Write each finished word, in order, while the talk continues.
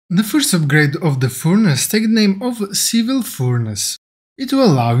The first upgrade of the furnace takes the name of Civil Furnace. It will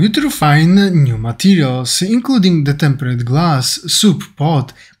allow you to refine new materials, including the tempered glass, soup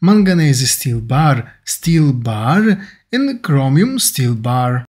pot, manganese steel bar, and chromium steel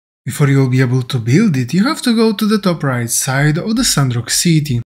bar. Before you will be able to build it, you have to go to the top right side of the Sandrock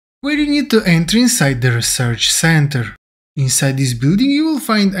City, where you need to enter inside the research center. Inside this building you will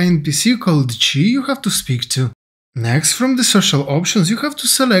find an NPC called Chi you have to speak to. Next, from the social options you have to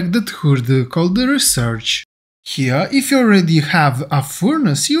select the third called the research. Here, if you already have a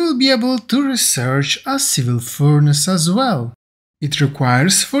furnace, you will be able to research a civil furnace as well. It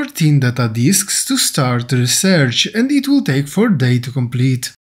requires 14 data disks to start the research and it will take 4 days to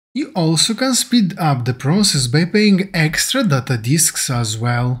complete. You also can speed up the process by paying extra data disks as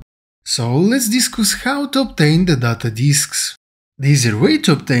well. So let's discuss how to obtain the data disks. The easier way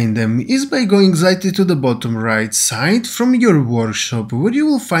to obtain them is by going slightly to the bottom right side from your workshop, where you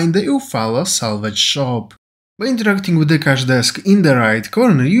will find the Eufaula salvage shop. By interacting with the cash desk in the right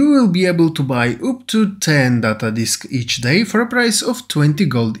corner, you will be able to buy up to 10 data disks each day for a price of 20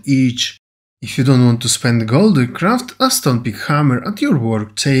 gold each. If you don't want to spend gold, craft a stone pick hammer at your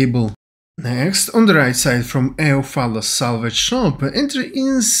work table. Next, on the right side from Eufaula's salvage shop, enter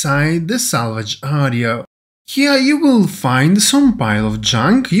inside the salvage area. Here you will find some pile of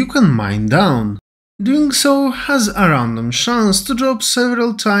junk you can mine down. Doing so has a random chance to drop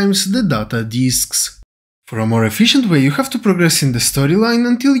several times the data disks. For a more efficient way, you have to progress in the storyline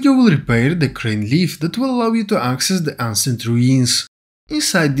until you will repair the crane leaf that will allow you to access the ancient ruins.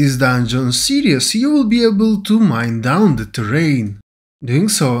 Inside this dungeon series, you will be able to mine down the terrain. Doing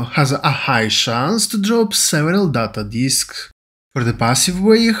so has a high chance to drop several data disks. For the passive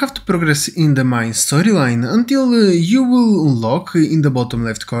way, you have to progress in the mine storyline until you will unlock in the bottom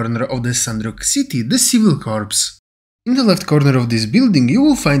left corner of the Sandrock City the Civil Corps. In the left corner of this building you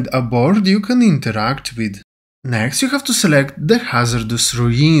will find a board you can interact with. Next you have to select the hazardous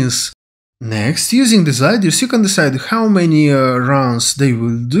ruins. Next, using the sliders you can decide how many runs they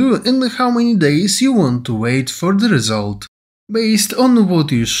will do and how many days you want to wait for the result. Based on what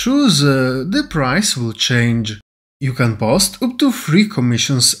you choose, the price will change. You can post up to 3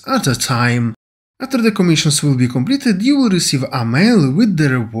 commissions at a time. After the commissions will be completed, you will receive a mail with the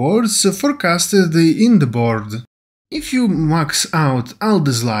rewards forecasted in the board. If you max out all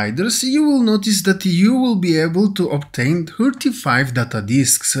the sliders, you will notice that you will be able to obtain 35 data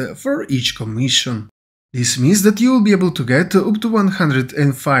disks for each commission. This means that you will be able to get up to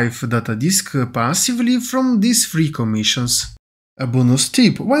 105 data disks passively from these 3 commissions. A bonus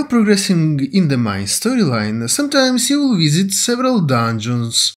tip: while progressing in the mine storyline, sometimes you will visit several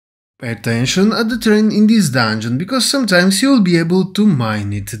dungeons. Pay attention at the terrain in this dungeon, because sometimes you will be able to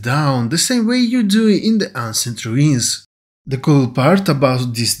mine it down, the same way you do in the ancient ruins. The cool part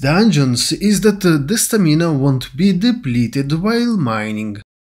about these dungeons is that the stamina won't be depleted while mining.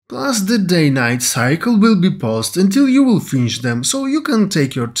 Plus the day-night cycle will be paused until you will finish them, so you can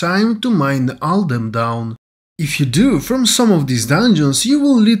take your time to mine all them down. If you do from some of these dungeons, you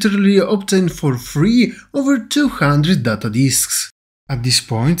will literally obtain for free over 200 data disks. At this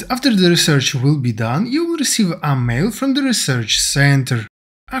point, after the research will be done, you will receive a mail from the research center.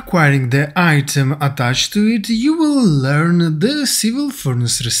 Acquiring the item attached to it, you will learn the Civil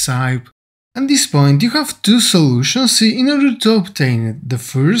Furnace recipe. At this point, you have 2 solutions in order to obtain it. The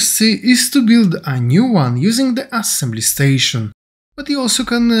first is to build a new one using the assembly station. But you also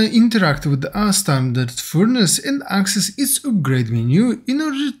can interact with a standard furnace and access its upgrade menu in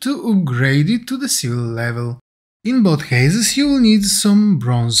order to upgrade it to the civil level. In both cases you will need some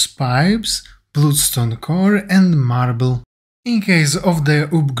bronze pipes, bloodstone core and marble. In case of the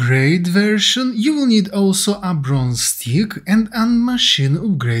upgrade version, you will need also a bronze stick and a machine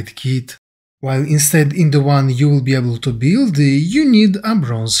upgrade kit. While instead in the one you will be able to build, you need a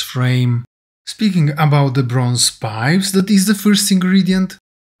bronze frame. Speaking about the bronze pipes, that is the first ingredient.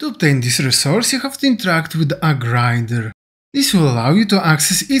 To obtain this resource you have to interact with a grinder. This will allow you to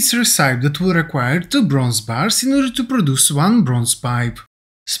access its recipe that will require 2 bronze bars in order to produce 1 bronze pipe.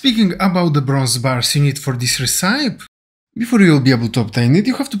 Speaking about the bronze bars you need for this recipe, before you will be able to obtain it,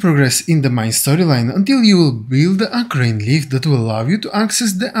 you have to progress in the mine storyline until you will build a crane lift that will allow you to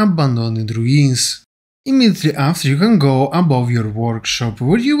access the abandoned ruins. Immediately after you can go above your workshop,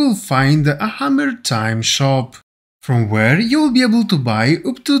 where you will find a hammer time shop, from where you will be able to buy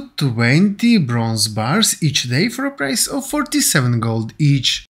up to 20 bronze bars each day for a price of 47 gold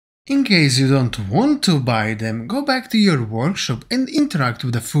each. In case you don't want to buy them, go back to your workshop and interact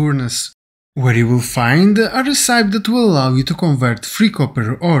with the furnace, where you will find a recipe that will allow you to convert 3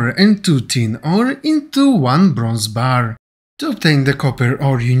 copper ore and 2 tin ore into 1 bronze bar. To obtain the copper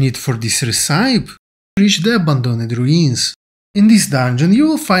ore you need for this recipe, reach the abandoned ruins. In this dungeon you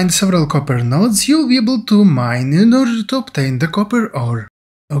will find several copper nodes you will be able to mine in order to obtain the copper ore.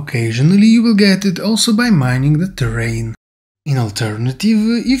 Occasionally you will get it also by mining the terrain. In alternative,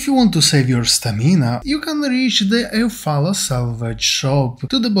 if you want to save your stamina, you can reach the Eufaula salvage shop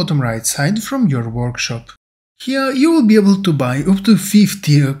to the bottom right side from your workshop. Here you will be able to buy up to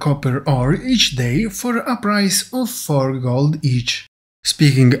 50 copper ore each day for a price of 4 gold each.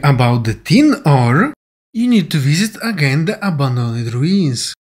 Speaking about the tin ore, you need to visit again the abandoned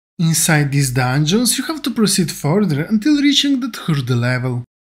ruins. Inside these dungeons you have to proceed further until reaching the 3rd level.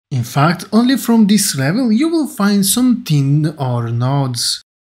 In fact, only from this level you will find some tin ore nodes.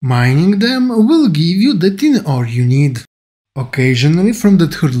 Mining them will give you the tin ore you need. Occasionally from the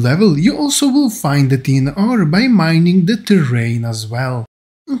 3rd level you also will find the tin ore by mining the terrain as well.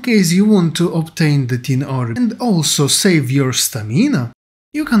 In case you want to obtain the tin ore and also save your stamina,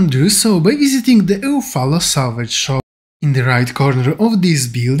 you can do so by visiting the Eufaula salvage shop. In the right corner of this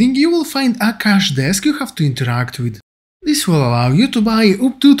building you will find a cash desk you have to interact with. This will allow you to buy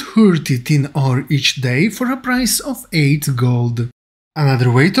up to 30 tin ore each day for a price of 8 gold.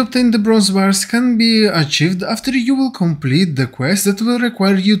 Another way to obtain the bronze bars can be achieved after you will complete the quest that will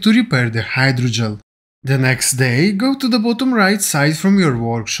require you to repair the hydrogel. The next day, go to the bottom right side from your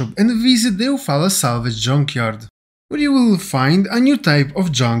workshop and visit the Eufaula salvage junkyard, where you will find a new type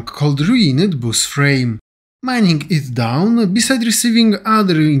of junk called ruined bus frame. Mining it down, beside receiving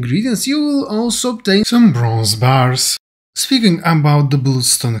other ingredients, you will also obtain some bronze bars. Speaking about the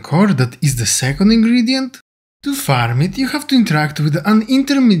Bloodstone core, that is the second ingredient, to farm it you have to interact with an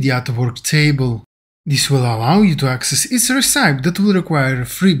intermediate work table. This will allow you to access its recipe that will require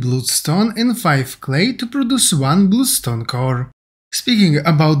 3 bloodstone and 5 clay to produce 1 bloodstone core. Speaking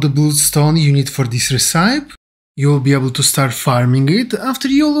about the bloodstone you need for this recipe, you will be able to start farming it after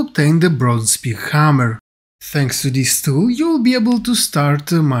you will obtain the bronze peak hammer. Thanks to this tool you will be able to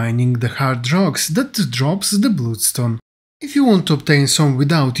start mining the hard rocks that drops the bloodstone. If you want to obtain some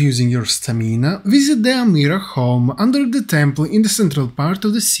without using your stamina, visit the Amira home under the temple in the central part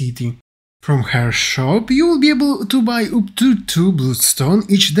of the city. From her shop you will be able to buy up to 2 bloodstone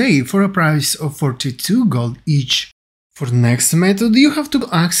each day for a price of 42 gold each. For the next method you have to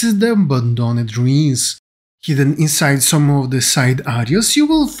access the abandoned ruins. Hidden inside some of the side areas you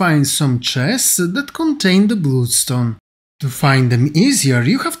will find some chests that contain the bloodstone. To find them easier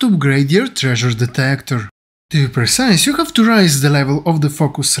you have to upgrade your treasure detector. To be precise, you have to raise the level of the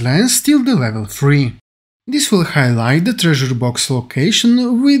focus lens till the level 3. This will highlight the treasure box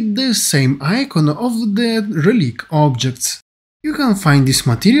location with the same icon of the relic objects. You can find these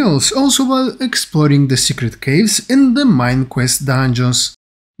materials also while exploring the secret caves and the mine quest dungeons.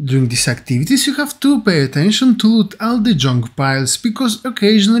 During these activities you have to pay attention to loot all the junk piles, because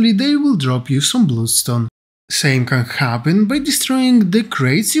occasionally they will drop you some bloodstone. Same can happen by destroying the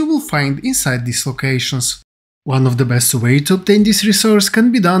crates you will find inside these locations. One of the best ways to obtain this resource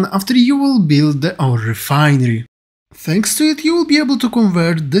can be done after you will build the ore refinery. Thanks to it you will be able to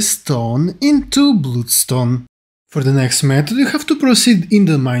convert the stone into bloodstone. For the next method you have to proceed in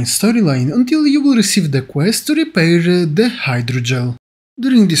the mine storyline until you will receive the quest to repair the hydrogel.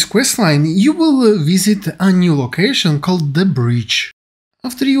 During this questline you will visit a new location called the bridge.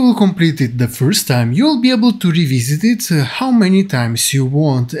 After you will complete it the first time, you will be able to revisit it how many times you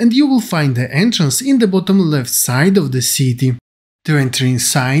want, and you will find the entrance in the bottom left side of the city. To enter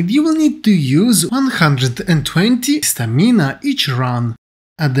inside, you will need to use 120 stamina each run.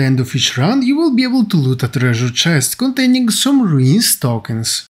 At the end of each run, you will be able to loot a treasure chest containing some ruins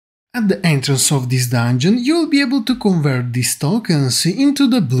tokens. At the entrance of this dungeon, you will be able to convert these tokens into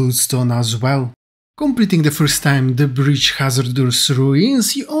the bloodstone as well. Completing the first time the bridge hazardous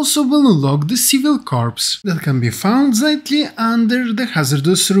ruins, you also will unlock the civil corpse that can be found slightly under the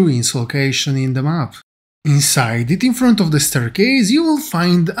hazardous ruins location in the map. Inside it, in front of the staircase, you will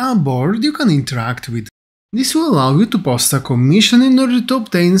find a board you can interact with. This will allow you to post a commission in order to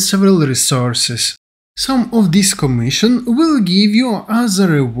obtain several resources. Some of this commission will give you as a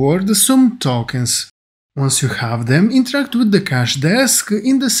reward some tokens. Once you have them, interact with the cash desk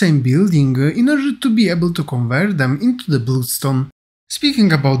in the same building in order to be able to convert them into the bloodstone.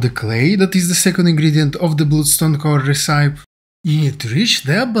 Speaking about the clay, that is the second ingredient of the bloodstone core recipe, you need to reach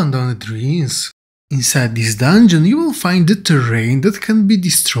the abandoned ruins. Inside this dungeon you will find the terrain that can be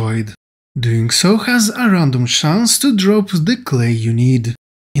destroyed. Doing so has a random chance to drop the clay you need.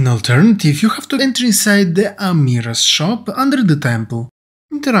 In alternative, you have to enter inside the Amira's shop under the temple.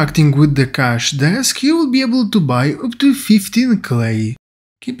 Interacting with the cash desk, you will be able to buy up to 15 clay.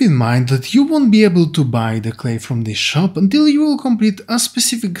 Keep in mind that you won't be able to buy the clay from this shop until you will complete a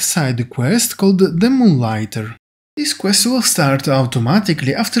specific side quest called the Moonlighter. This quest will start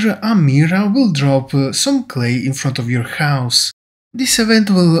automatically after Amira will drop some clay in front of your house. This event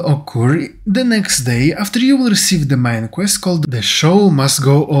will occur the next day after you will receive the main quest called The Show Must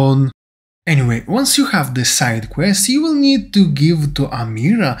Go On. Anyway, once you have the side quest, you will need to give to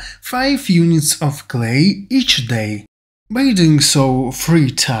Amira 5 units of clay each day. By doing so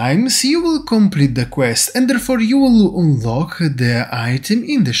 3 times, you will complete the quest and therefore you will unlock the item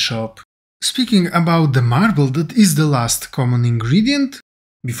in the shop. Speaking about the marble that is the last common ingredient,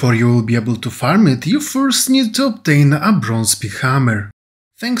 before you will be able to farm it, you first need to obtain a bronze pick hammer.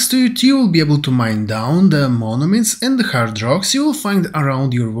 Thanks to it, you will be able to mine down the monuments and the hard rocks you will find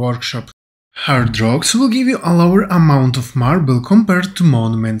around your workshop. Hard rocks will give you a lower amount of marble compared to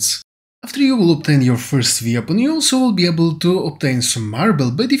monuments. After you will obtain your first weapon, you also will be able to obtain some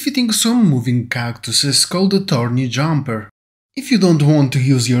marble by defeating some moving cactuses called the Thorny Jumper. If you don't want to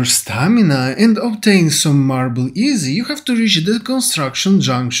use your stamina and obtain some marble easy, you have to reach the construction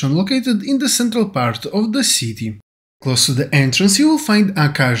junction located in the central part of the city. Close to the entrance you will find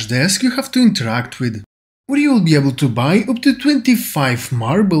a cash desk you have to interact with, where you will be able to buy up to 25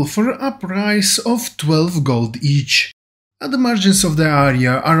 marble for a price of 12 gold each. At the margins of the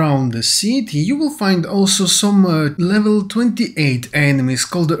area around the city you will find also some level 28 enemies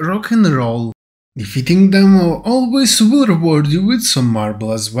called Rock and Roll. Defeating them always will reward you with some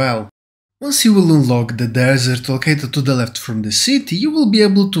marble as well. Once you will unlock the desert located to the left from the city, you will be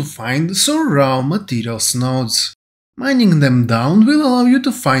able to find some raw materials nodes. Mining them down will allow you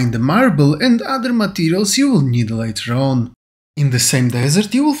to find the marble and other materials you will need later on. In the same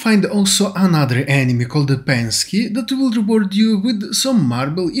desert you will find also another enemy called the Pensky that will reward you with some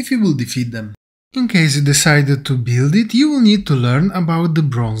marble if you will defeat them. In case you decided to build it, you will need to learn about the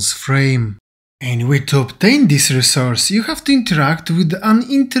bronze frame. Anyway, to obtain this resource, you have to interact with an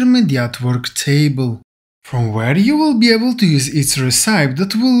intermediate work table, from where you will be able to use its recipe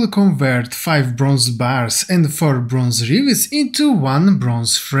that will convert 5 bronze bars and 4 bronze rivets into 1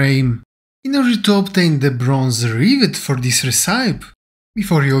 bronze frame. In order to obtain the bronze rivet for this recipe,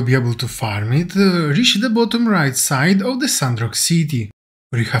 before you will be able to farm it, reach the bottom right side of the Sandrock city,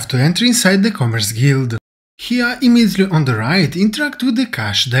 where you have to enter inside the Commerce Guild. Here, immediately on the right, interact with the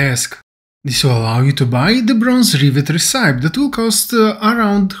cash desk. This will allow you to buy the bronze rivet recipe that will cost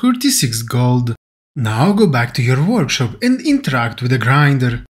around 36 gold. Now go back to your workshop and interact with the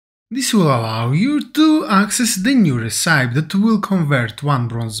grinder. This will allow you to access the new recipe that will convert 1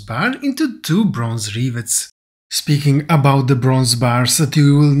 bronze bar into 2 bronze rivets. Speaking about the bronze bars that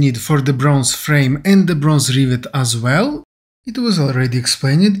you will need for the bronze frame and the bronze rivet as well, it was already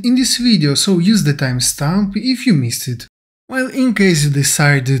explained in this video, so use the timestamp if you missed it. While in case you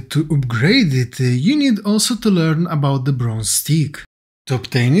decided to upgrade it, you need also to learn about the bronze stick. To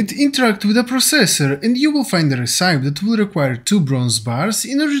obtain it, interact with a processor and you will find a recipe that will require 2 bronze bars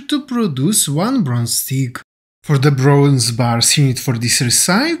in order to produce 1 bronze stick. For the bronze bars you need for this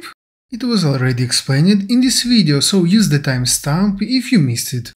recipe, it was already explained in this video, so use the timestamp if you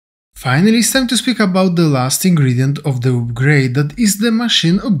missed it. Finally, it's time to speak about the last ingredient of the upgrade, that is the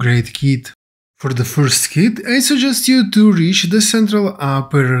machine upgrade kit. For the first kit, I suggest you to reach the central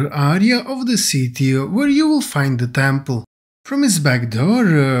upper area of the city, where you will find the temple. From its back door,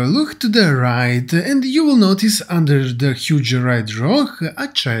 look to the right and you will notice under the huge red rock a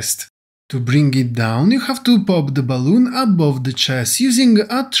chest. To bring it down, you have to pop the balloon above the chest using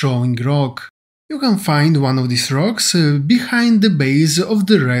a throwing rock. You can find one of these rocks behind the base of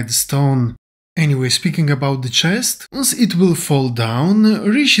the red stone. Anyway, speaking about the chest, once it will fall down,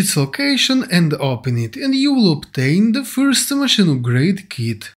 reach its location and open it, and you will obtain the first machine upgrade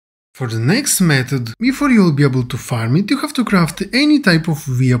kit. For the next method, before you will be able to farm it, you have to craft any type of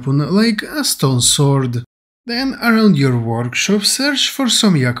weapon like a stone sword. Then, around your workshop, search for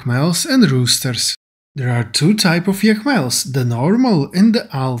some yakmels and roosters. There are 2 types of yakmels, the normal and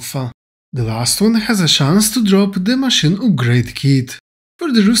the alpha. The last one has a chance to drop the machine upgrade kit.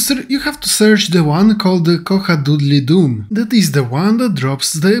 For the rooster, you have to search the one called the Cock-a-Doodly Doom, that is the one that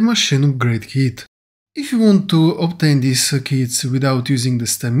drops the machine upgrade kit. If you want to obtain these kits without using the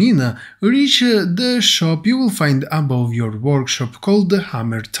stamina, reach the shop you will find above your workshop called the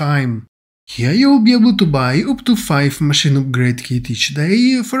Hammer Time. Here you will be able to buy up to 5 machine upgrade kits each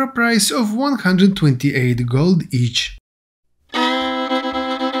day for a price of 128 gold each.